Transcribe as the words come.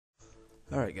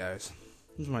Alright guys,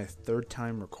 this is my third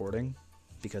time recording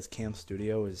because Cam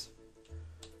Studio is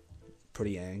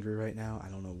pretty angry right now. I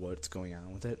don't know what's going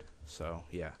on with it, so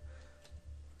yeah.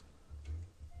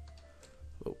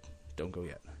 Oh, don't go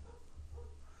yet.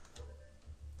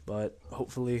 But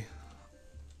hopefully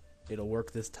it'll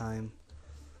work this time.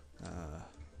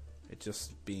 It's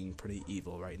just being pretty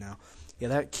evil right now. Yeah,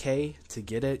 that K, to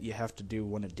get it, you have to do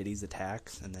one of Diddy's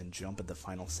attacks and then jump at the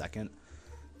final second.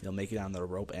 You'll make it on the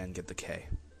rope and get the K.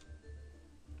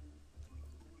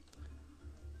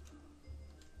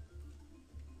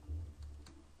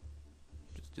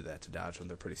 Just do that to dodge them.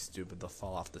 They're pretty stupid. They'll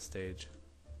fall off the stage.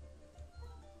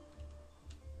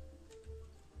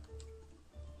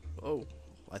 Oh,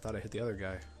 I thought I hit the other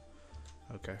guy.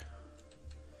 Okay.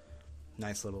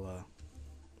 Nice little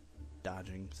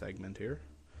dodging segment here.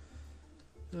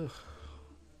 Ugh.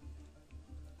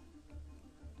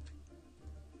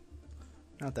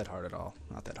 Not that hard at all.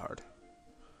 Not that hard.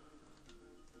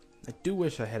 I do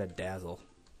wish I had a dazzle.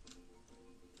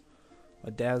 A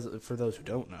dazzle, for those who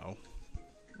don't know,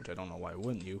 which I don't know why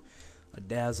wouldn't you, a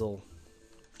dazzle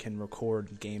can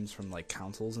record games from like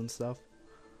consoles and stuff.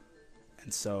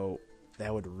 And so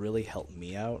that would really help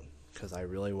me out because I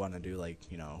really want to do like,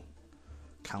 you know,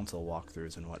 console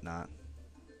walkthroughs and whatnot.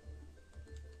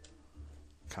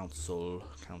 Console.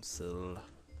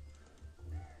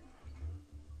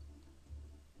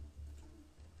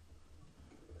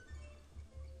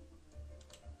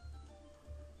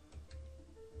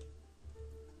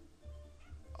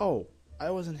 Oh,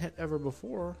 I wasn't hit ever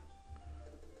before.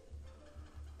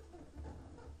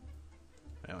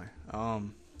 Anyway,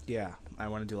 yeah, I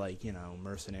want to do like, you know,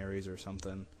 mercenaries or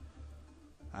something.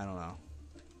 I don't know.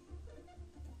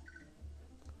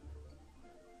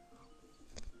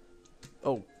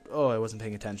 Oh, I wasn't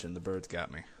paying attention. The birds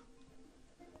got me.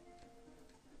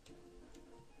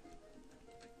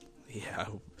 Yeah,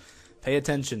 pay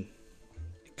attention.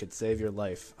 It could save your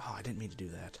life. Oh, I didn't mean to do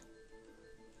that.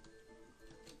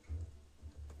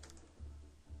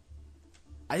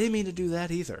 I didn't mean to do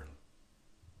that either.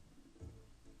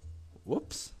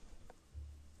 Whoops.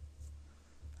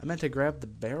 I meant to grab the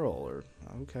barrel, or...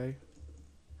 Okay.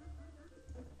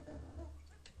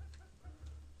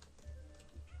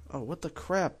 Oh, what the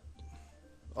crap?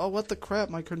 Oh, what the crap?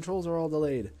 My controls are all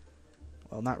delayed.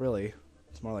 Well, not really.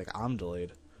 It's more like I'm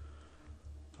delayed.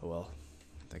 Oh well.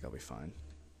 I think I'll be fine.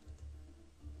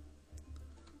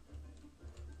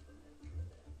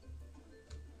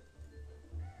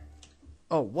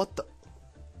 Oh, what the...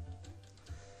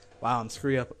 Wow, I'm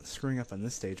screwing up on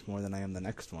this stage more than I am the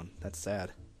next one. That's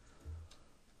sad.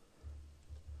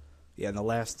 Yeah, in the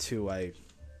last two, I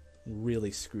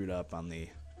really screwed up on the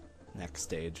next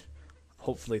stage.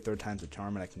 Hopefully third time's a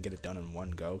charm and I can get it done in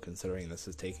one go, considering this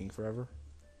is taking forever.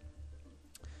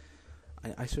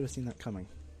 I should have seen that coming.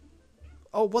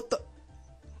 Oh, what the...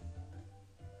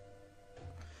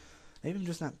 Maybe I'm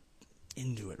just not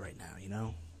into it right now, you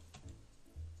know?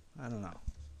 I don't know.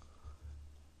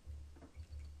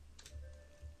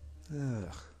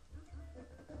 Ugh.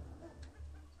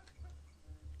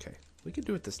 Okay, we can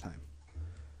do it this time.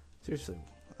 Seriously,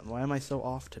 why am I so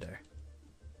off today?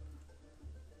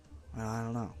 Well, I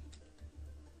don't know.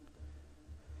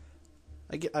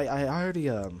 I already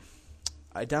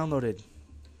I downloaded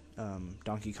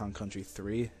Donkey Kong Country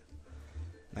 3, and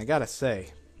I gotta say,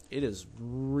 it is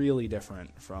really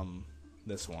different from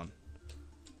this one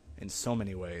in so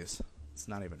many ways. It's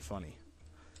not even funny.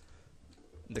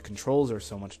 The controls are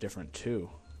so much different too.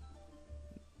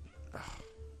 Ugh,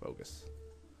 bogus.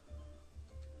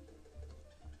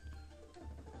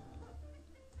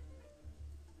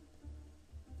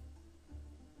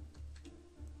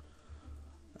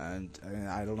 And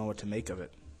I don't know what to make of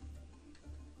it.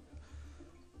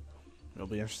 It'll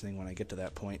be interesting when I get to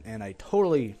that point, and I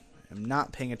totally am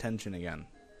not paying attention again.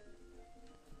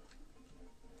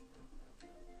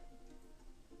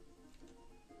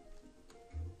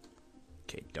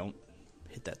 Okay, don't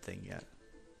hit that thing yet.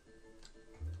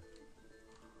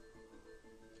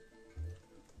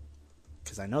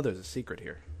 Because I know there's a secret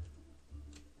here.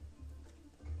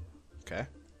 Okay.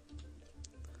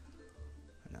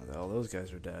 Now that all those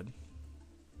guys are dead.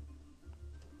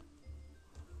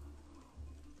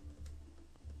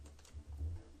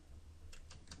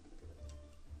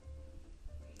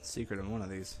 Secret in one of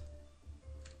these.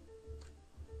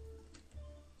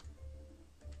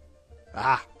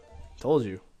 Ah! Told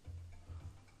you.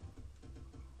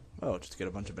 Oh, just get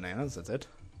a bunch of bananas, that's it.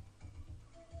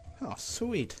 Oh,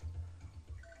 sweet.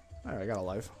 Alright, I got a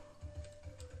life.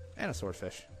 And a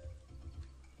swordfish.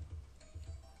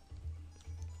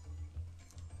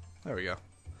 There we go.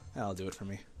 That'll do it for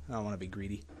me. I don't want to be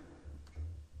greedy.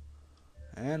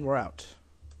 And we're out.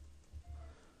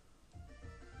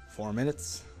 4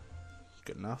 minutes.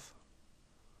 Good enough.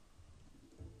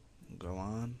 Go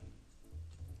on.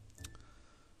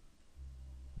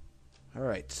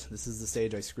 Alright, this is the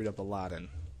stage I screwed up a lot in.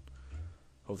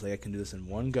 Hopefully I can do this in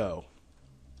one go.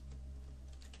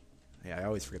 Yeah, I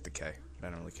always forget the K, but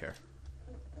I don't really care.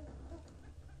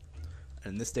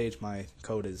 And in this stage my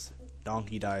code is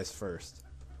donkey dies first.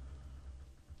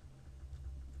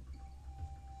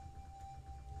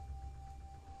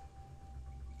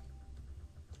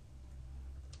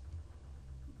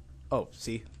 Oh,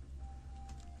 see?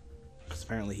 Because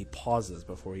apparently he pauses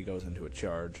before he goes into a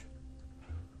charge.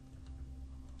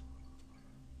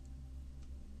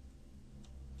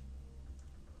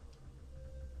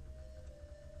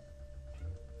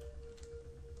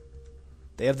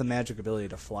 They have the magic ability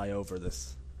to fly over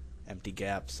this empty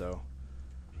gap, so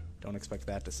don't expect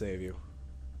that to save you.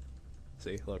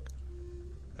 See, look.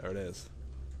 There it is.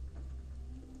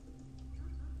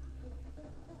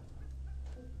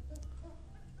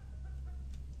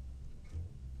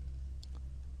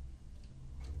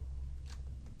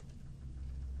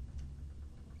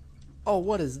 Oh,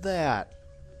 what is that?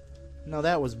 No,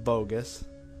 that was bogus.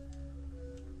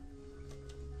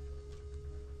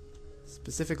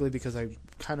 Specifically because I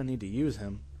kind of need to use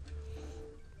him.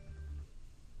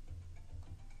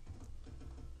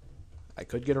 I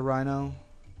could get a rhino,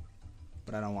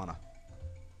 but I don't want to.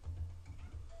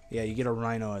 Yeah, you get a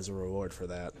rhino as a reward for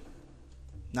that.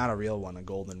 Not a real one, a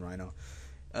golden rhino.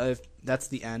 If that's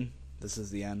the N. This is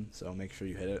the N, so make sure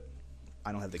you hit it.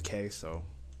 I don't have the K, so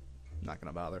I'm not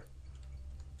going to bother.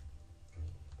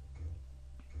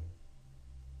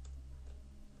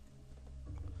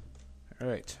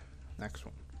 Alright, next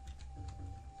one.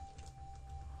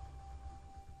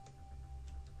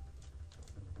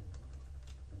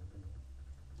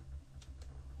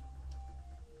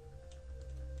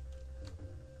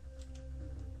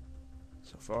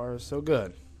 So far, so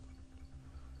good.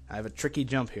 I have a tricky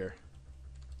jump here.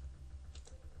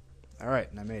 Alright,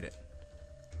 and I made it.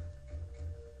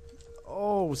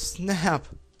 Oh, snap!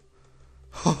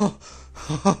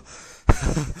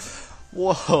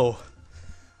 Whoa!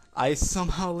 I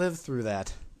somehow lived through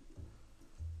that.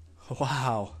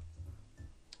 Wow.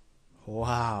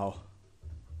 Wow.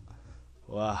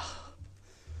 Wow.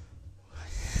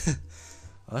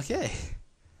 Okay.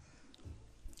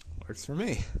 Works for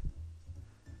me.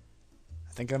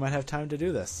 I think I might have time to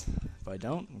do this. If I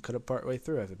don't, I'm cut up part way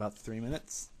through. I have about 3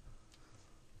 minutes.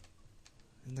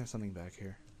 Isn't there something back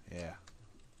here? Yeah.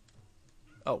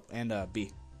 Oh, and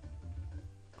B.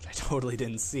 Which I totally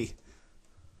didn't see.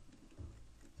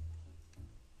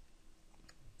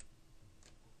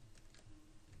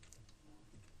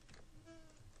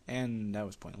 And that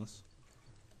was pointless.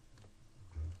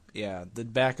 Yeah, the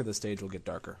back of the stage will get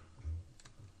darker.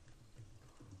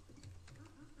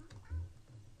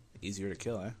 Easier to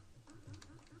kill, eh?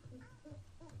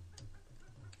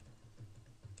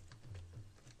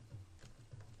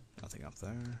 Nothing up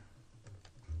there.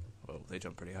 Whoa, they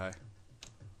jump pretty high.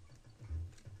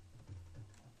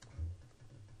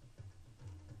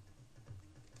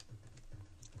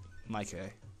 My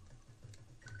K.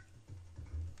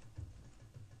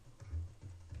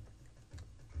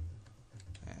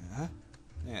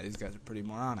 Yeah, these guys are pretty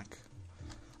moronic.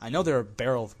 I know there are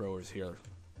barrel throwers here.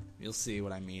 You'll see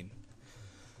what I mean.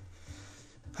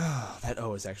 That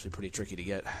O is actually pretty tricky to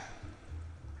get.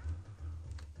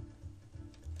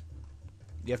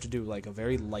 You have to do like a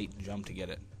very light jump to get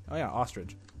it. Oh yeah,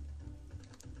 ostrich.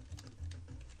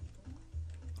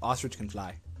 Ostrich can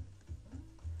fly.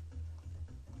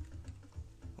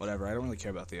 Whatever, I don't really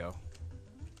care about the O.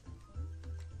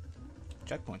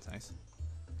 Checkpoint's nice.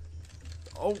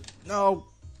 Oh, no!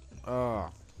 Oh,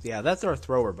 yeah, that's our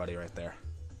thrower buddy right there.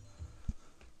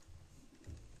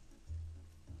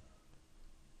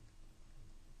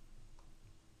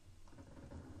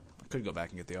 I could go back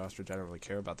and get the ostrich. I don't really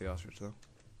care about the ostrich, though.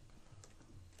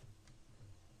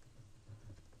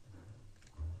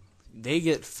 They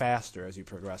get faster as you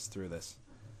progress through this.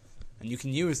 And you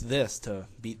can use this to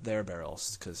beat their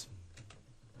barrels, because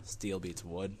steel beats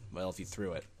wood. Well, if you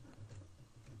threw it.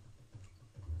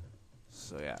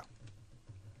 So, yeah.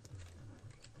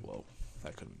 Whoa,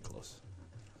 that could have been close.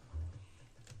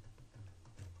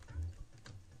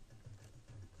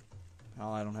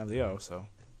 Well, I don't have the O, so.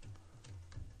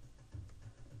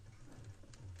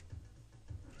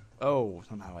 Oh,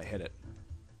 somehow I hit it.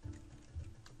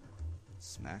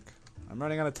 Smack. I'm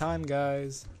running out of time,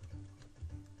 guys.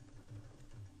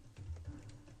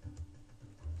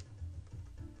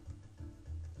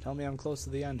 Tell me I'm close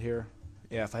to the end here.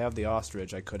 Yeah, if I have the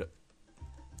ostrich, I could.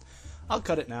 I'll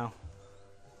cut it now.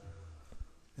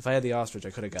 If I had the ostrich,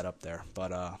 I could have got up there.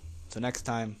 But so next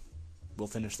time, we'll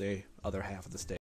finish the other half of the stage.